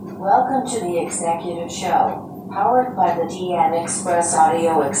Welcome to the Executive Show, powered by the DN Express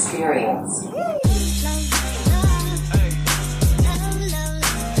Audio Experience. Thank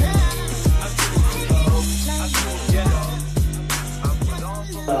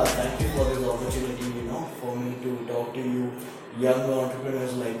you for this opportunity, for me to talk to you, young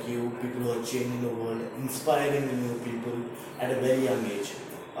entrepreneurs like you, people who are changing the world, inspiring new people at a very young age.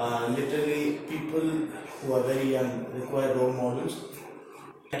 Literally, people who are very young require role models.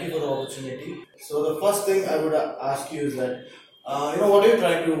 Thank you for the opportunity. So the first thing I would ask you is that, what are you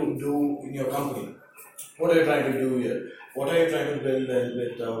trying to do in your company? What are you trying to do here? What are you trying to build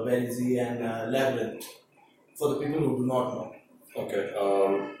with Verizy and Labyrinth? For the people who do not know. Okay.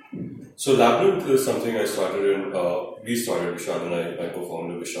 So Labyrinth is something I started in, we started, Vishal and I, my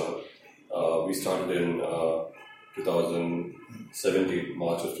co-founder Vishal. We started in 2017,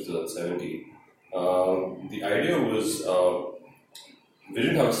 March of 2017. The idea was, we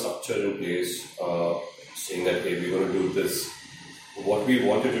didn't have a structure in place saying that, hey, we're going to do this. What we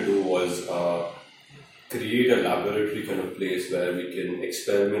wanted to do was create a laboratory kind of place where we can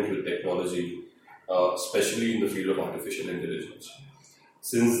experiment with technology, especially in the field of artificial intelligence.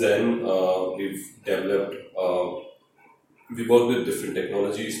 Since then, we've developed, we worked with different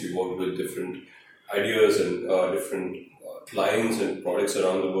technologies, we worked with different ideas and different clients and products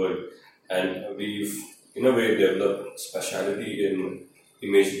around the world, and we've, in a way, developed speciality in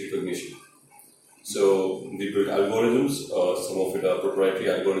image recognition. So we built algorithms, some of it are proprietary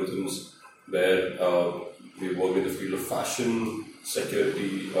algorithms, where we work in the field of fashion,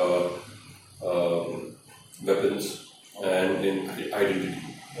 security, weapons, and in identity,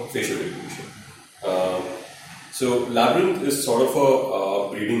 facial recognition. So Labyrinth is sort of a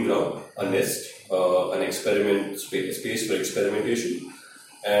breeding ground, a nest, an experiment space for experimentation,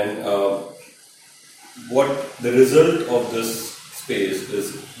 and what the result of this space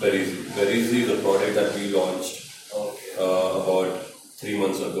is Verizy. Verizy is a product that we launched about 3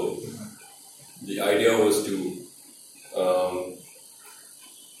 months ago. The idea was to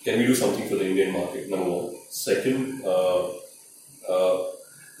can we do something for the Indian market, number one. Second,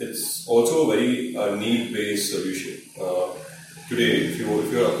 it's also a very need-based solution. Today, if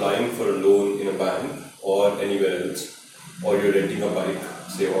you're applying for a loan in a bank or anywhere else, or you're renting a bike,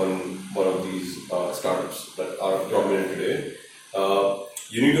 say on one of these startups that are prominent today,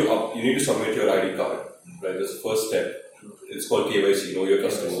 you need to submit your ID card. Right, that's the first step. It's called KYC, know your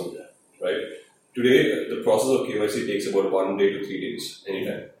customer. Right. Today, the process of KYC takes about 1 day to 3 days,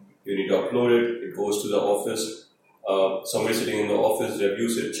 anytime. You need to upload it, it goes to the office, somebody sitting in the office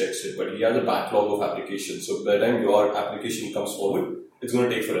reviews it, checks it, but he has a backlog of applications. So by the time your application comes forward, it's going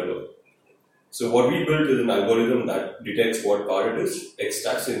to take forever. So what we built is an algorithm that detects what card it is,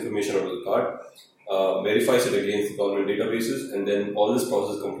 extracts the information out of the card, verifies it against the government databases, and then all this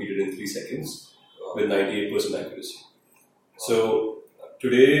process is completed in 3 seconds with 98% accuracy. So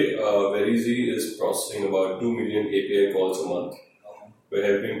today, Verizy is processing about 2 million API calls a month. We're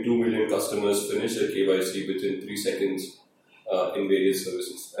helping 2 million customers finish their KYC within 3 seconds in various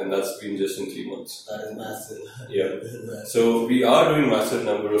services, and that's been just in 3 months. That is massive. Yeah. So we are doing massive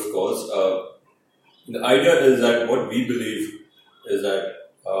number of calls. The idea is that what we believe is that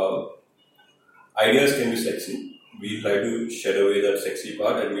ideas can be sexy. We try to shed away that sexy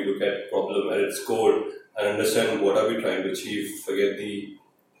part, and we look at problem at its core and understand what are we trying to achieve. Forget the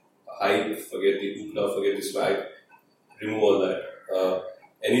hype, forget the hoopla, forget the swag, remove all that.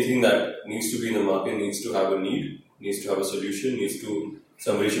 Anything that needs to be in the market needs to have a need, needs to have a solution,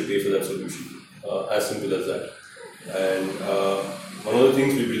 somebody should pay for that solution. As simple as that. And one of the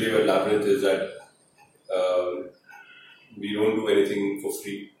things we believe at Labyrinth is that we don't do anything for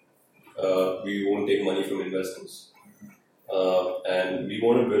free. We won't take money from investors. And we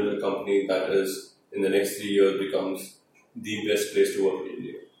want to build a company that is, in the next 3 years, becomes the best place to work in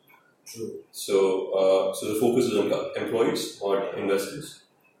India. True. So the focus is on employees, not investors.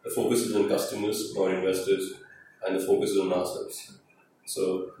 The focus is on customers, not investors, and the focus is on ourselves.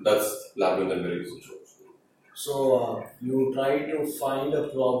 So that's Labyrinth and Verizy. So you try to find a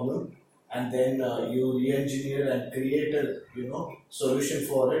problem, and then you re-engineer and create a solution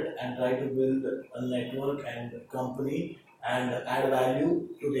for it, and try to build a network and a company and add value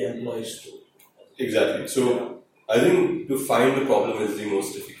to the employees too. Exactly. So I think to find the problem is the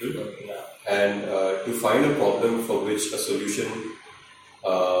most difficult, and to find a problem for which a solution,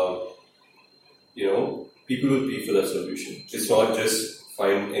 people will pay for that solution. It's not just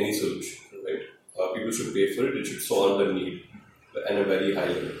find any solution, right? People should pay for it. It should solve a need at a very high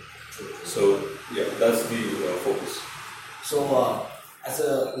level. So yeah, that's the focus. So as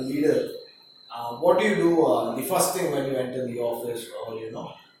a leader, what do you do the first thing when you enter the office, or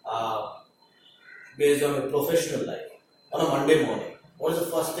based on your professional life, on a Monday morning, what is the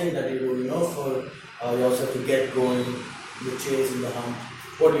first thing that you do, for yourself to get going, the chase in the hunt?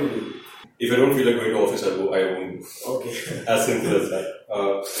 What do you do? If I don't feel like going to office, I won't. Okay. As simple as that.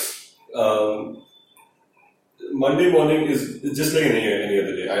 Monday morning is just like any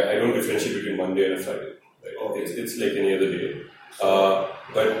other day. I don't differentiate between Monday and a Friday. Right? Okay. It's like any other day. But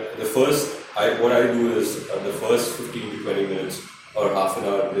what I do is the first 15 to 20 minutes or half an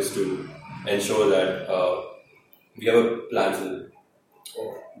hour is to ensure that we have a plan for it.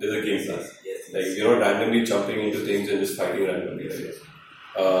 Oh. There's a game plan. Yes. Like you're not randomly jumping into things and just fighting randomly. Right?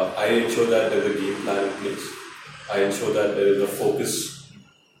 I ensure that there's a game plan in place. I ensure that there is a focus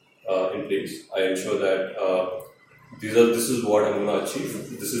in place. I ensure that this is what I'm going to achieve.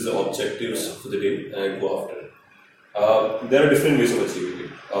 This is the objectives for the day, and I go after it. There are different ways of achieving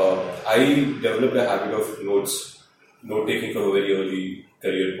it. I developed a habit of note taking from a very early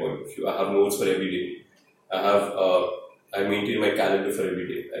career point of view. I have notes for every day. I maintain my calendar for every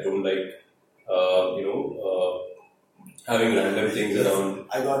day. I don't like having random things around.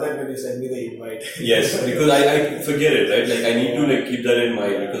 I got that when you sent me the invite. Yes, because I forget it, right? Like I need to keep that in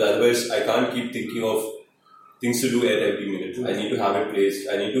mind, because otherwise I can't keep thinking of things to do at every minute. I need to have it placed.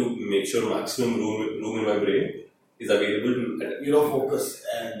 I need to make sure maximum room in my brain is available to focus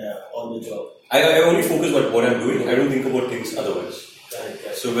and on the job. I only focus on what I'm doing. I don't think about things otherwise.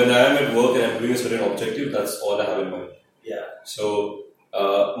 Correct. So when I am at work and I'm doing a certain objective, that's all I have in mind. Yeah. So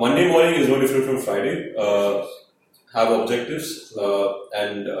Monday morning is no different from Friday. Have objectives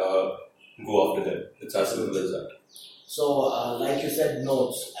and go after them. It's as simple as that. So, like you said,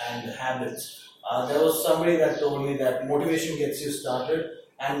 notes and habits. There was somebody that told me that motivation gets you started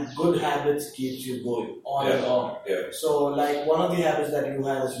and good habits keeps you going on and on. Yeah. So, like one of the habits that you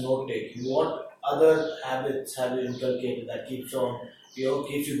have is note taking. What other habits have you inculcated that keeps you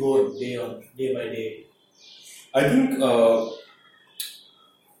going day by day? I think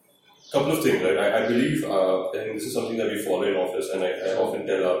couple of things, right? I believe, I think this is something that we follow in office, and I often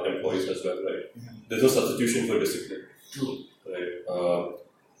tell our employees as well, right? Mm-hmm. There's no substitution for discipline. True. Right?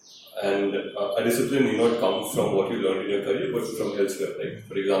 And a discipline may not come from what you learned in your career, but from elsewhere. Like,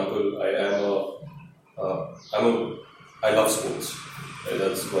 for example, I love sports. Right?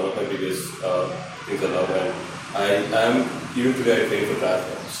 That's one of my biggest things I love, and even today I train for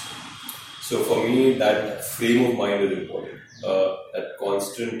triathlons. So for me, that frame of mind is important. That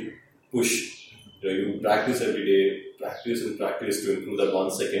constant push. You practice every day, practice to improve that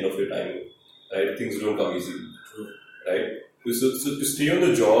 1 second of your timing. Right? Things don't come easily. True. Right? So to stay on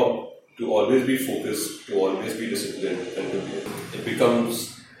the job, to always be focused, to always be disciplined, and it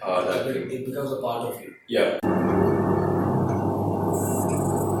becomes that thing. It becomes a part of you. Yeah.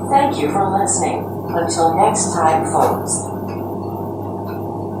 Thank you for listening. Until next time, folks.